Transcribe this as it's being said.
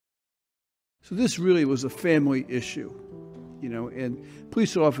So this really was a family issue, you know, and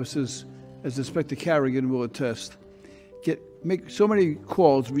police officers, as Inspector Carrigan will attest, make so many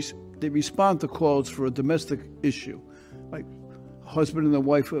calls, they respond to calls for a domestic issue, like a husband and a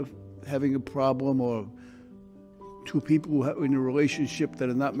wife are having a problem, or two people who are in a relationship that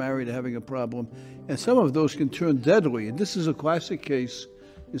are not married are having a problem. And some of those can turn deadly. And this is a classic case,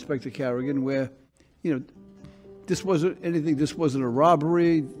 Inspector Carrigan, where, you know, this wasn't a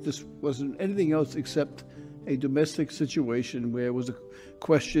robbery, this wasn't anything else except a domestic situation where it was a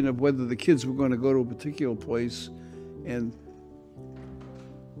question of whether the kids were going to go to a particular place, and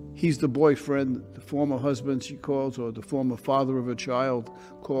he's the boyfriend, the former husband, she calls, or the former father of a child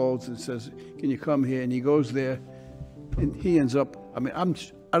calls and says, can you come here? And he goes there, and he ends up, I mean,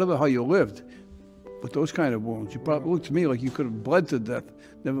 I don't know how you lived with those kind of wounds. You probably looked to me like you could have bled to death,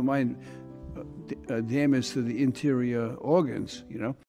 never mind damage to the interior organs, you know.